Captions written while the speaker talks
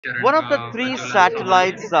One of the three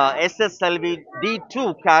satellites SSLV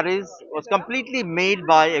D2 carries was completely made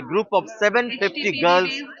by a group of 750 girls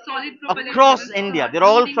across India. They're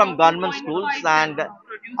all from government schools, and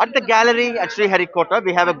at the gallery at Sriharikota,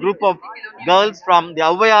 we have a group of girls from the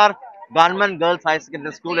Avayar Government Girls High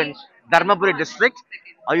Secondary School in Dharmapuri district.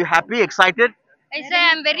 Are you happy, excited? I say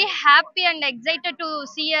I'm very happy and excited to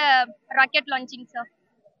see a rocket launching, sir.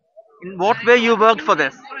 In what way you worked for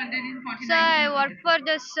this? So I work for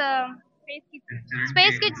this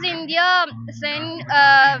Space Kids India send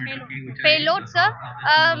payload, sir.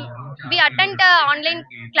 We attend online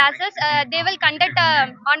classes. They will conduct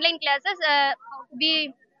online classes.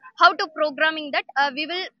 We how to programming that. We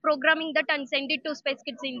will programming that and send it to Space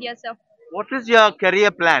Kids India, sir. What is your career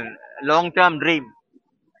plan, long-term dream?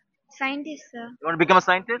 Scientist, sir. You want to become a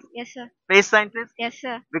scientist? Yes, sir. Space scientist? Yes,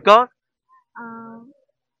 sir. Because? Um,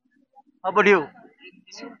 How about you?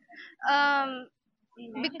 um,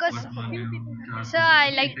 because so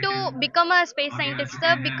I like to become a space scientist,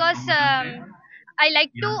 sir, because I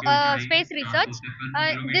like to space research.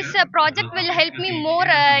 This project will help me more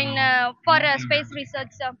in for space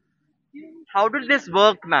research, sir. How did this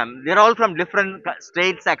work, ma'am? They're all from different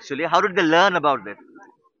states actually. How did they learn about this?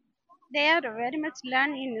 They are very much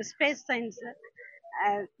learn in space science.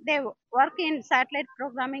 They work in satellite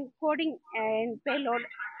programming, coding, and payload.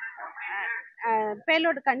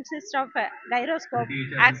 Payload consists of a gyroscope,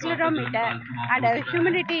 accelerometer, and a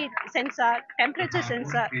humidity sensor, temperature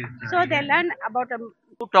sensor. So they learn about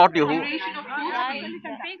Who taught you? Who?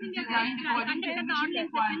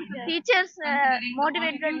 Teachers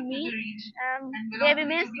motivated me. Devi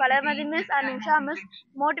Miss, Valamadi Miss, and Usha Miss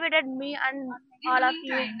motivated me and all of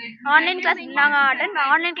you. Online class,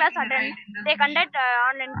 online class attend. They conduct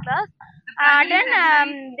online class. Then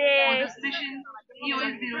they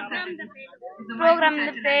program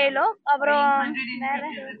the payload. அப்புறம்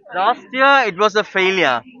Last year it was a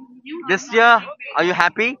failure. This year, are you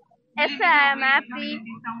happy? yes, I am happy.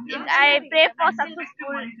 I pray for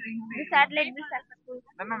successful. The satellite be successful.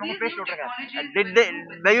 Did they,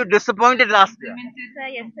 were you disappointed last year? Sir,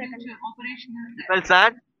 yes, sir. You felt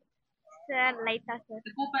sad? Sir, light, sir.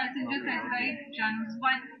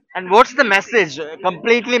 And what's the message?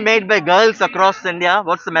 Completely made by girls across India.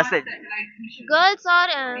 What's the message? Girls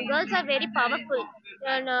are very powerful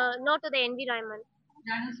and not to the environment.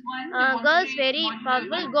 Girls very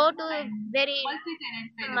powerful. Go to very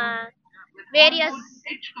uh, various.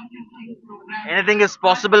 Anything is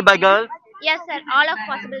possible by girls? Yes, sir. All of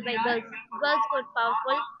possible by girls. Girls could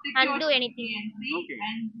powerful and do anything.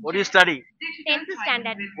 What do you study? 10th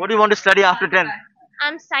standard. What do you want to study after 10?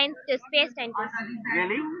 I'm science space scientist.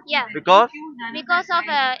 Really? Yeah. Because? Because of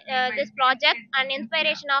this project and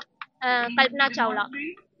inspiration of Kalpana Chawla.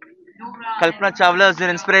 Kalpana Chawla is your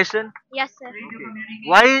inspiration? Yes, sir.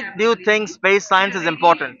 Why do you think space science is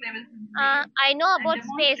important? I know about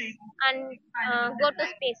space and go to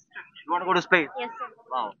space. You want to go to space? Yes, sir.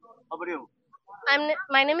 Wow. How about you?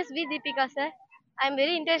 My name is V. Deepika, sir. I'm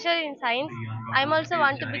very interested in science. I'm also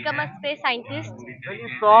want to become a space scientist. When you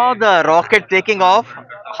saw the rocket taking off,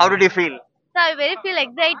 how did you feel? So I very feel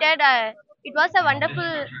excited. It was a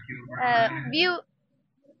wonderful view.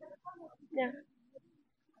 Yeah.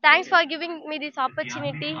 Thanks for giving me this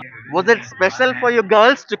opportunity. Was it special for you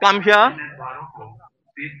girls to come here?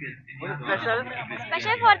 Was it special?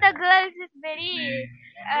 Especially for the girls, it's very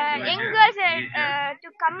young girls to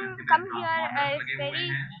come here. It's very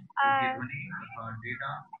uh,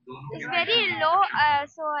 it's very low.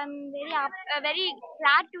 So I'm very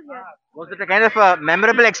glad to hear. Was it a kind of a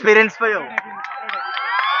memorable experience for you?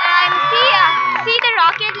 And see the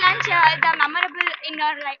rocket launch, the memorable in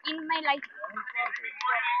your life, in my life.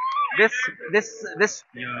 This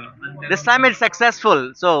this time it's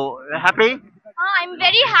successful. So happy. I'm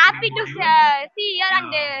very happy to see here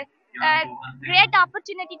and great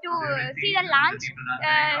opportunity to see the launch.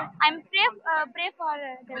 I'm pray for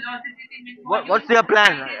What's your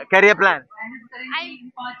plan? Career plan? I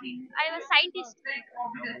was scientist.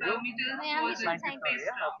 I am a scientist.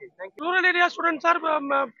 Rural area students are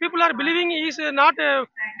people are believing he is not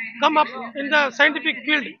come up in the scientific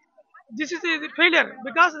field. This is a failure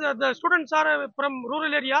because the students are from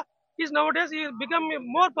rural area. Is nowadays he is become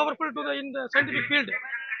more powerful to the in the scientific field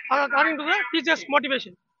according to the teachers'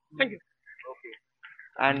 motivation. Thank you.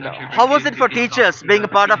 And how was it for teachers being a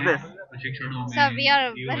part of this? So we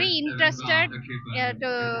are very interested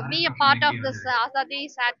to be a part of this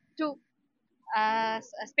AzaadiSAT-2.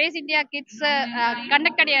 Space India Kids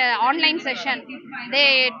conducted an online session.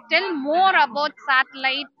 They tell more about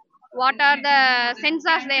satellite what are the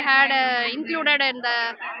sensors they had included in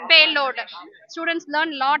the payload. Students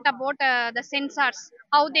learn a lot about the sensors,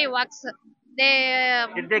 how they works. They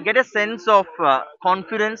Did they get a sense of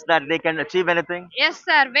confidence that they can achieve anything? Yes,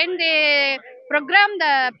 sir. When they program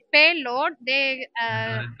the payload, they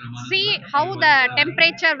see how the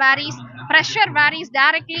temperature varies, pressure varies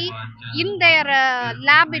directly in their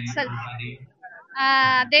lab itself.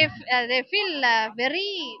 They feel very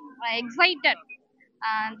excited.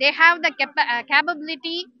 They have the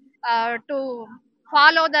capability to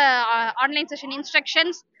follow the online session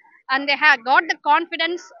instructions, and they have got the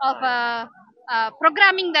confidence of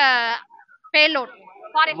programming the payload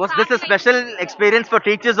for a Was this a satellite. special experience for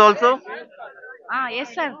teachers also?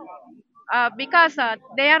 Yes, sir. Because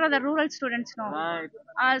they are the rural students now.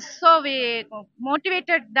 Right. So we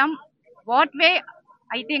motivated them. What way?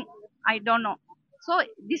 I think I don't know. So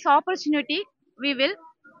this opportunity we will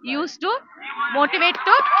use to motivate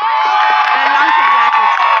to launch the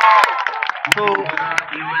rockets. So,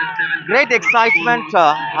 great excitement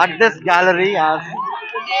at this gallery as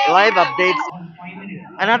live updates.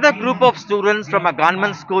 Another group of students from a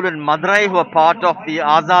government school in Madurai who are part of the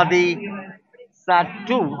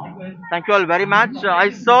AzaadiSAT-2. Thank you all very much. I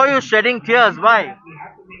saw you shedding tears. Why?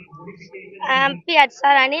 I'm P.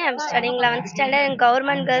 Adsarani. I'm studying 11th standard in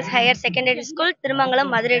Government Girls Higher Secondary School, Tirumangalam,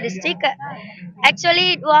 Madurai district.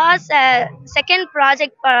 Actually, it was a second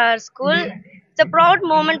project for our school. It's a proud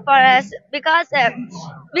moment for us because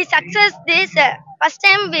we success this. First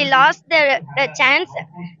time we lost the chance.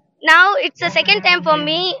 Now it's the second time for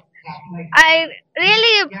me. I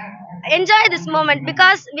really enjoy this moment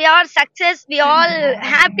because we are success. We all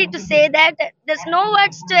happy to say that there's no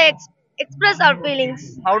words to express our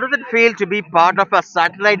feelings. How does it feel to be part of a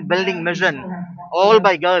satellite building mission, all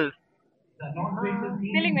by girls?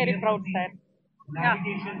 Feeling very proud, sir. Yeah,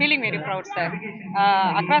 feeling very proud, sir.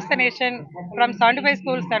 Across the nation, from 75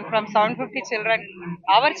 schools and from 750 children,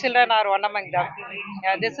 our children are one among them.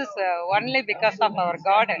 This is only because of our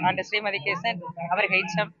God and Srimati Kesan, our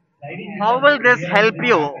HM. How will this help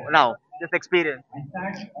you now, this experience?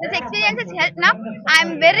 This experience has helped now.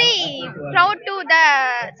 I'm very proud to the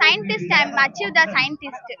scientist. I'm achieved the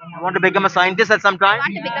scientist. You want to become a scientist at some I time?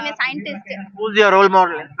 want to become a scientist. Who's your role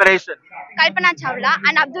model, inspiration? Kalpana Chawla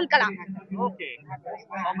and Abdul Kalam. Okay.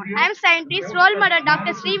 How about you? I am scientist role model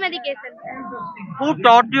Dr. Srimati Kesan. Who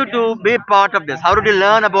taught you to be part of this? How did you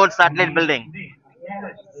learn about satellite building?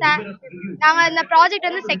 நாங்க இந்த project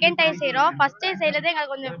வந்து second time செய்றோம். First time செய்யறது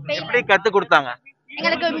எங்களுக்கு கொஞ்சம் fail. எப்படி கத்து கொடுத்தாங்க?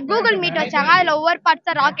 எங்களுக்கு கூகுள் மீட் வச்சாங்க. அதுல ஒவ்வொரு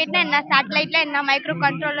பார்ட்ஸ் ராக்கெட்னா என்ன, சேட்டலைட்ல என்ன, மைக்ரோ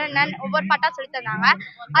கண்ட்ரோலர் என்ன, ஒவ்வொரு பார்ட்டா சொல்லி தந்தாங்க.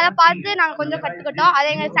 அதை பார்த்து நாங்க கொஞ்சம் கத்துக்கிட்டோம். அதை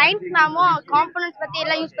எங்க சயின்ஸ் மேமும் காம்பனன்ட்ஸ் பத்தி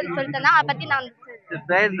எல்லாம் யூஸ் பண்ணி சொல்லி தந்தாங்க. அதை பத்தி நாங்க It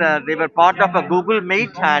says they were part of a Google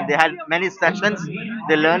Meet and they had many sessions.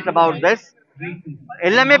 They learned about this.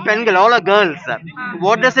 எல்லாமே பெண்கள், all are girls.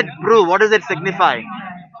 What does it prove? What does it signify?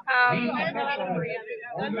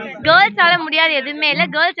 கேர்ள்ஸால முடியாது எதுவுமே இல்லை.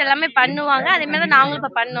 கேர்ள்ஸ் எல்லாமே பண்ணுவாங்க. அதே மாதிரி தான் நாங்களும்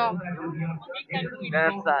இப்போ பண்ணோம்.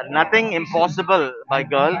 There's nothing impossible by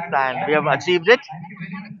girls and we have achieved it.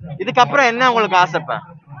 இதுக்கப்புறம் என்ன உங்களுக்கு ஆசைப்பா?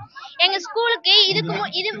 எங்க ஸ்கூலுக்கு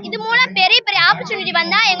இது மூலம் பெரிய பெரிய ஆப்பர்ச்சுனிட்டி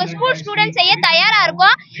வந்தா எங்க ஸ்கூல் ஸ்டூடெண்ட் செய்ய தயாரா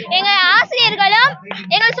இருக்கும். எங்க ஆசிரியர்களும்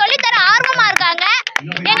எங்களுக்கு சொல்லித்தர ஆர்வமா இருக்காங்க.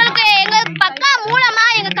 எங்க பக்கா மூலமா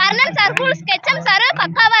எங்க கர்ணன் சார், ஸ்கூல் ஸ்கெட்சம் சார்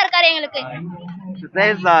பக்காவா இருக்காரு எங்களுக்கு.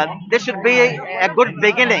 This should be a good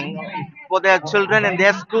beginning for their children in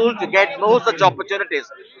their school to get more such opportunities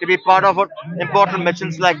to be part of important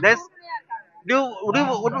missions like this.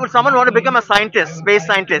 Would someone want to become a scientist, space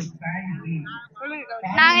scientist?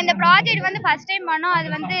 நாங்க இந்த project வந்து first time பண்ணோம். அது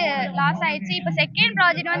வந்து loss ஆயிடுச்சு. இப்போ second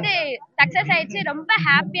project வந்து success ஆயிடுச்சு. ரொம்ப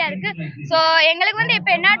ஹாப்பியா இருக்கு. ஸோ எங்களுக்கு வந்து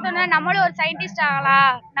இப்போ என்ன தோணுது, நம்மளும் ஒரு சயின்டிஸ்ட் ஆகலாம்,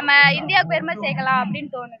 நம்ம இந்தியாவுக்கு பெருமை சேர்க்கலாம்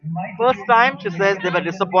அப்படின்னு தோணுது. First time she says they were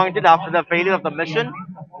disappointed after the failure of the mission.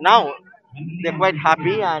 Now they're quite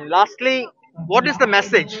happy. And lastly, what is the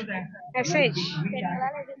message?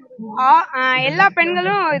 எல்லா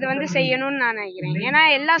பெண்களும் இது வந்து செய்யணும்னு நான் நினைக்கிறேன். ஏன்னா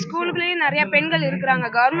எல்லா ஸ்கூலுக்குள்ளேயும் நிறைய பெண்கள் இருக்கிறாங்க.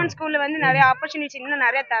 கவர்மெண்ட் ஸ்கூல்ல வந்து நிறைய ஆப்பர்ச்சுனிட்டி இன்னும்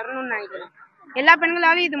நிறைய தரணும்னு நினைக்கிறேன். எல்லா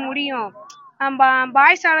பெண்களாலும் இது முடியும்.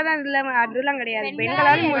 பாய்ஸால தான் இதுல அதெல்லாம் கிடையாது,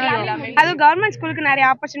 பெண்களாலும் முடியும். அதுவும் கவர்மெண்ட் ஸ்கூலுக்கு நிறைய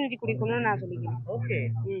ஆப்பர்ச்சுனிட்டி கொடுக்கணும்னு நான் சொல்லிக்கிறேன்.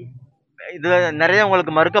 இது நிறைய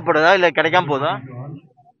உங்களுக்கு மறுக்கப்படுதா இல்ல கிடைக்காம போதா?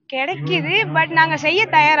 கிடைக்குது, பட் நாங்க செய்ய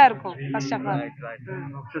தயாரா இருக்கோம். First of all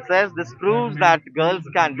She says this proves that girls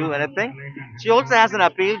can do anything. She also has an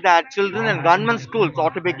appeal that children in government schools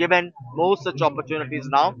ought to be given more such opportunities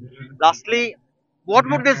now. Lastly, what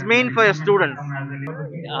would this mean for your students?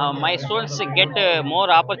 My students get more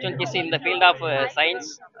opportunities in the field of science,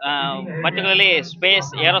 particularly space,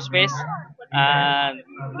 aerospace.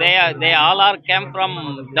 They all are came from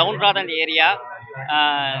downtrodden area.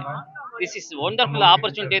 this is wonderful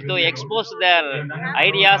opportunity to expose their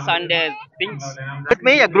ideas and things. With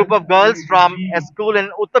me, a group of girls from a school in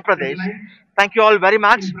Uttar Pradesh. Thank you all very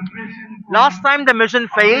much. Last time the mission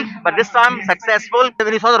failed, but this time successful.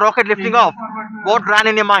 When you saw the rocket lifting off, what ran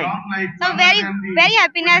in your mind? So very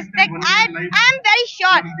happiness. Like I am very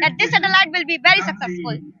sure that this satellite will be very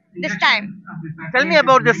successful this time. Tell me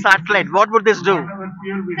about this satellite. What would this do?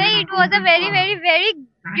 So it was a very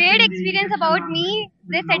great experience about me.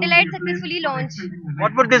 The satellite successfully launched.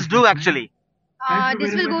 What would this do actually?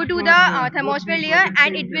 This will go to the thermosphere layer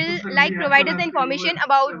and it will like provide us the information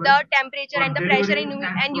about the temperature and the pressure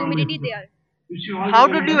and humidity there. How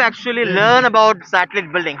did you actually learn about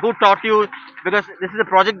satellite building? Who taught you? Because this is a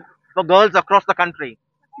project for girls across the country.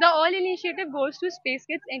 The all initiative goes to Space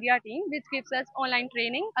Kidz India team, which gives us online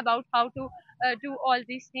training about how to do all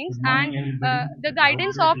these things, and the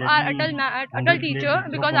guidance of our Atal teacher,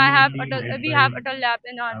 because we have Atal lab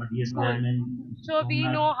in our school, so we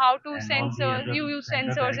know how to use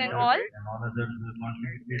sensors and all.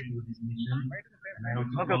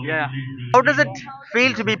 Okay, yeah. How does it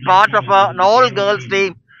feel to be part of an all-girls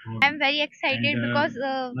team? I'm very excited because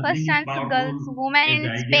first chance girls, women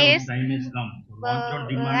in space.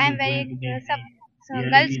 I'm very सब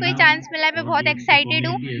girls को ही chance मिला है। मैं बहुत excited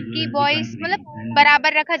हूँ कि boys मतलब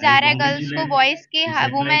बराबर रखा जा रहा है गर्ल्स को बॉयज के।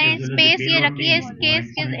 वुमेन इन स्पेस ये रखी है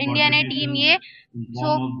स्पेस किड्स इंडिया ने टीम ये। So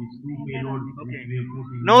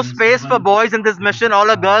no space for boys in this mission. All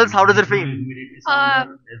are girls. How does it feel?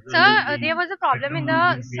 Sir, there was a problem in the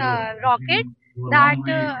rocket that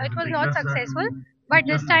it was not successful. But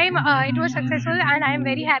this time it was successful and I am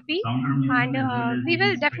very happy, and we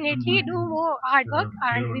will definitely do more hard work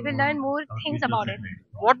and we will learn more things about it.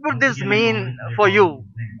 What would this mean for you?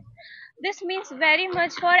 This means very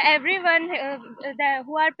much for everyone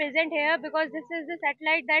who are present here, because this is the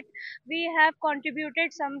satellite that we have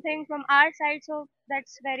contributed something from our side, so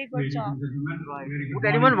that's very good job. Would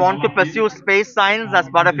anyone want to pursue space science as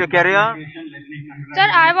part of your career? Sir,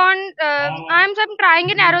 I'm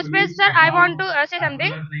trying in aerospace. Sir, I want to say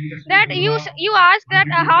something that you asked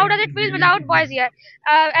that how does it feel without boys here?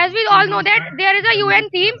 As we all know that there is a UN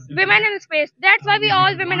theme, women in space. That's why we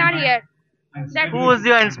all women are here. Who is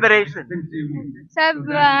your inspiration? Sir,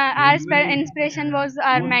 our inspiration was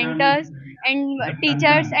our mentors and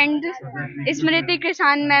teachers and Smriti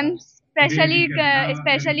Krishan ma'am, especially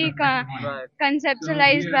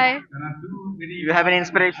conceptualized by. You have any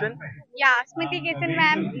inspiration? yeah, Smriti Krishan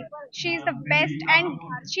ma'am, she is the best and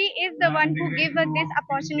she is the one who gives us this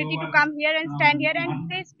opportunity to come here and stand here and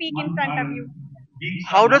say speak in front of you.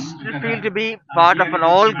 How does it feel to be part of an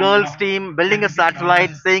all-girls team, building a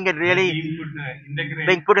satellite, seeing it really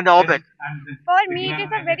being put in the orbit? For me, it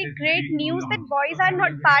is a very great news that boys are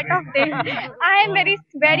not part of this. I am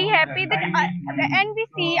very happy that, and we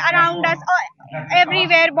see around us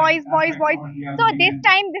everywhere boys. So this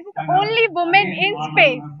time, this is only women in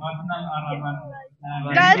space.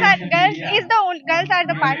 Girls are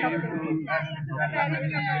the part of it.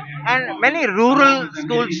 And many rural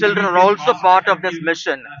school children are also part of this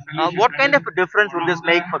mission. What kind of a difference would this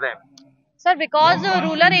make for them? Sir, because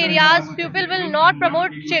rural areas, people will not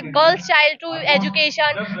promote girls' child to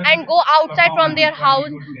education and go outside from their house.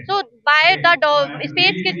 So, by the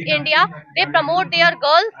Space Kidz India, they promote their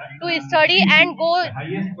girls to study and go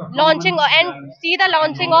launching and see the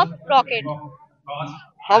launching of rocket.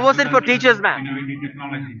 How was it for teachers, ma'am?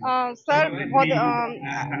 Sir बहुत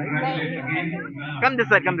Come this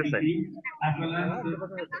side, come this side. As well as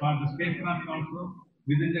for the spacecraft also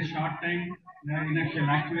within the short time initial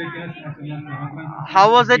actuators as well as the reference.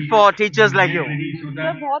 How was it for teachers like you?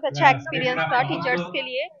 Sir बहुत अच्छा experience था teachers के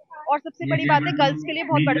लिए और सबसे बड़ी बात है गर्ल्स के लिए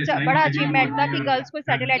बहुत बड़ा अचीवमेंट था कि गर्ल्स को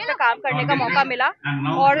सैटेलाइट पे काम करने का मौका मिला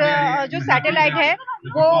और जो सैटेलाइट है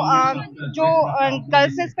वो जो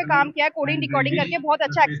गर्ल्स ने इस पे काम किया है कोडिंग डिकोडिंग करके बहुत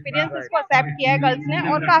अच्छा एक्सपीरियंस इसको एक्सेप्ट किया है गर्ल्स ने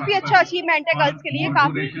और काफी अच्छा अचीवमेंट है गर्ल्स के लिए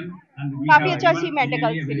काफी अच्छा अचीवमेंट है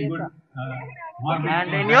गर्ल्स के लिए sir.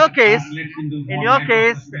 And in your case,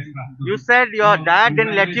 you said your dad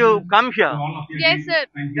didn't let you come here. Yes, sir.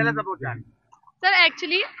 Tell us about that. Sir,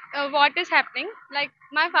 actually, what is happening? Like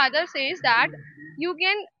my father says that you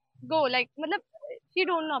can go. Like, matlab, he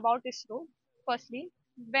don't know about ISRO. Firstly,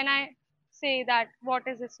 when I say that what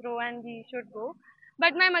is ISRO and we should go,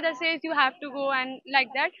 but my mother says you have to go and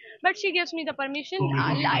like that. But she gives me the permission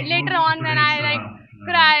later on when I like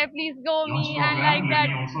cry, please go me and like that.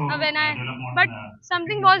 But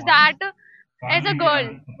something was that as a girl,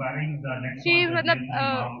 she is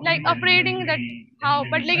like afraid that how.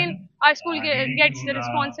 But like our school gets the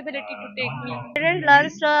responsibility to take me. Student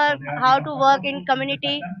learns how to work in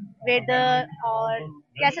community weather और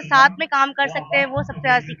कैसे साथ में काम कर सकते हैं, वो सबसे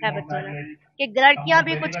ज़्यादा सीखा है बच्चों ने कि लड़कियां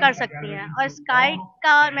भी कुछ कर सकती हैं। और स्काई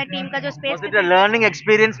का मैं टीम का जो space Was it a learning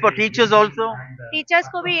experience for teachers also? Teachers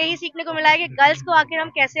को भी यही सीखने को मिला है कि गर्ल्स को आखिर हम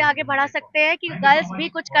कैसे आगे बढ़ा सकते हैं, कि गर्ल्स भी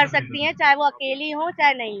कुछ कर सकती हैं, चाहे वो अकेली हो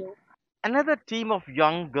चाहे नहीं हो। Another team of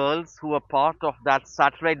young girls who were part of that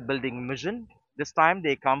satellite building mission. This time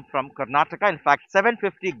they come from Karnataka. In fact,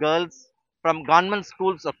 750 girls from government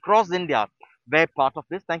schools across India were part of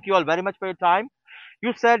this. Thank you all very much for your time.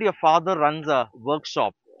 You said your father runs a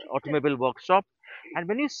workshop, automobile workshop, and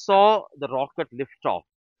when you saw the rocket lift off,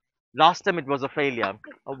 last time it was a failure.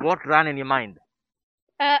 What ran in your mind?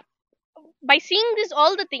 Uh, by seeing this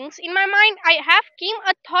all the things in my mind, I have came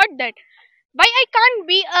a thought that why I can't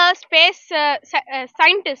be a space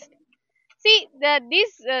scientist. See,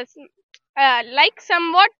 these like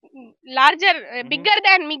somewhat larger, bigger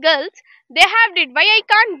than me girls, they have did. Why I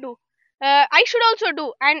can't do? I should also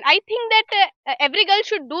do, and I think that every girl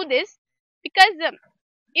should do this because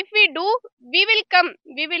if we do, we will come.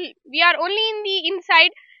 We will. We are only in the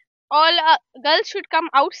inside. All girls should come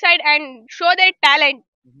outside and show their talent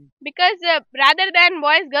because rather than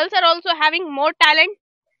boys, girls are also having more talent.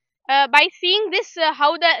 By seeing this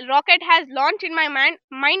how the rocket has launched in my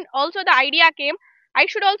mind also the idea came I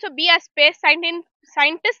should also be a space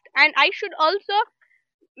scientist and I should also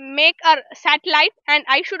make a satellite and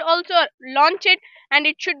I should also launch it and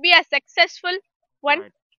it should be a successful one.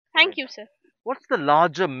 Right, Thank right. you, sir. What's the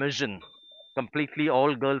larger mission? Completely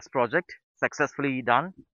all girls project successfully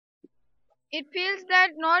done. It feels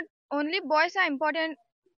that not only boys are important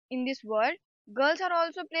in this world, girls are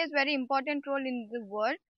also plays very important role in the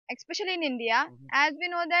world, especially in India, as we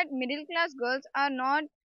know that middle class girls are not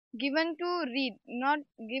given to read, not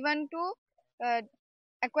given to uh,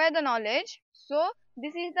 acquire the knowledge. So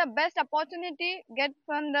this is the best opportunity get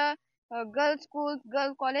from the girls schools,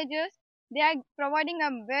 girl colleges. They are providing a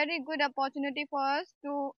very good opportunity for us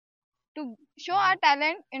to show our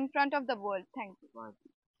talent in front of the world. Thank you. Right.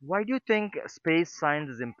 Why do you think space science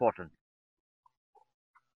is important?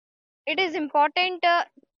 It is important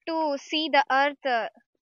to see the earth,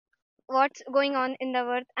 what's going on in the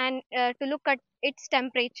earth, and to look at its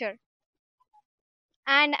temperature.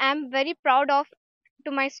 And I'm very proud of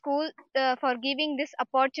to my school for giving this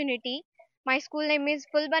opportunity. My school name is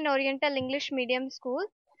Fulban Oriental English Medium School.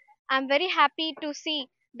 I'm very happy to see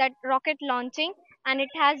that rocket launching and it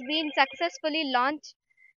has been successfully launched.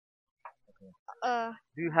 Uh,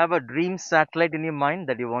 Do you have a dream satellite in your mind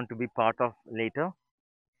that you want to be part of later?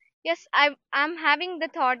 yes, I'm having the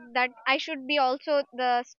thought that I should be also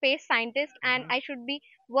the space scientist and I should be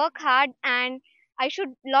work hard and I should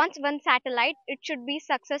launch one satellite. It should be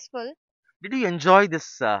successful. Did you enjoy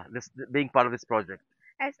this being part of this project?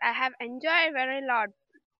 As I have enjoyed very lot.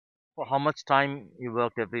 For how much time you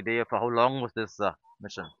worked every day? For how long was this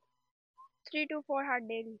mission? 3 to 4 hours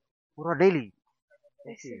daily. For a daily.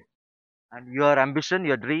 Yes, Okay. sir. And your ambition,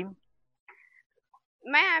 your dream?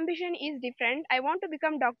 My ambition is different. I want to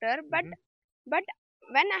become doctor, but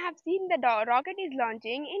when I have seen the rocket is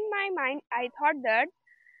launching, in my mind I thought that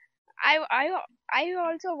I I I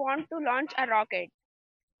also want to launch a rocket.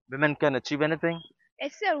 Women can achieve anything.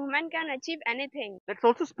 Yes, a woman can achieve anything. Let's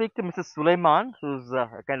also speak to Mrs. Suleiman, who's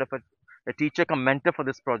a kind of a teacher come mentor for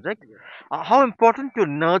this project. How important to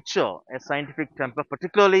nurture a scientific temper,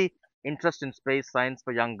 particularly interest in space science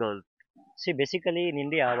for young girls? See, basically in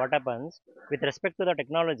India, what happens with respect to the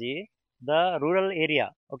technology, the rural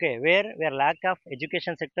area, okay, where lack of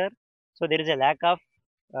education sector, so there is a lack of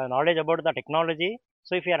knowledge about the technology.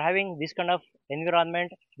 So if you are having this kind of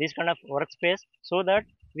environment, this kind of workspace, so that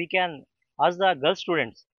we can ask the girl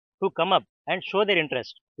students to come up and show their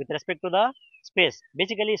interest with respect to the space.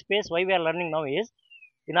 Basically, space, why we are learning now is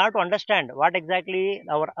in order to understand what exactly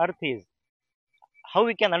our Earth is, how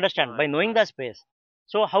we can understand by knowing the space.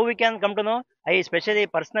 So how we can come to know? I especially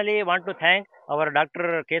personally want to thank our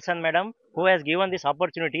Dr. Kesan madam who has given this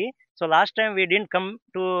opportunity. So last time we didn't come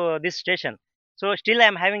to this station, so still I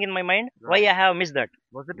am having in my mind why I have missed that.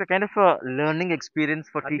 Was it a kind of a learning experience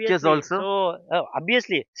for teachers Obviously, also? so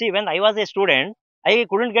obviously, see, when I was a student, I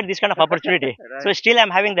couldn't get this kind of opportunity. So Right. still I'm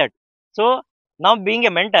having that. So now being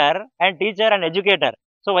a mentor and teacher and educator,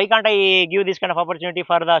 so why can't I give this kind of opportunity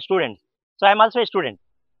for the students? So I'm also a student,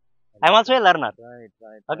 I'm also a learner. Right,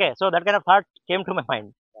 right. Okay, so that kind of thought came to my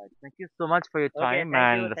mind. Right. Thank you so much for your Okay, time, thank you,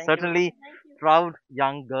 and thank you. certainly proud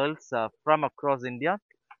young girls from across India.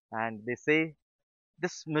 And they say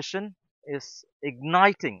this mission is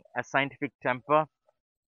igniting a scientific temper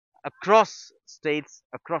across states,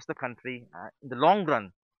 across the country. In the long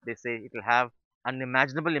run, they say it will have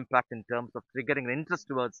unimaginable impact in terms of triggering an interest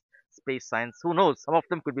towards space science. Who knows? Some of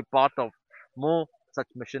them could be part of more such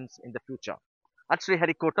missions in the future. At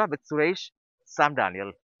Sriharikota with Suresh, Sam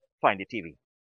Daniel, Find TV.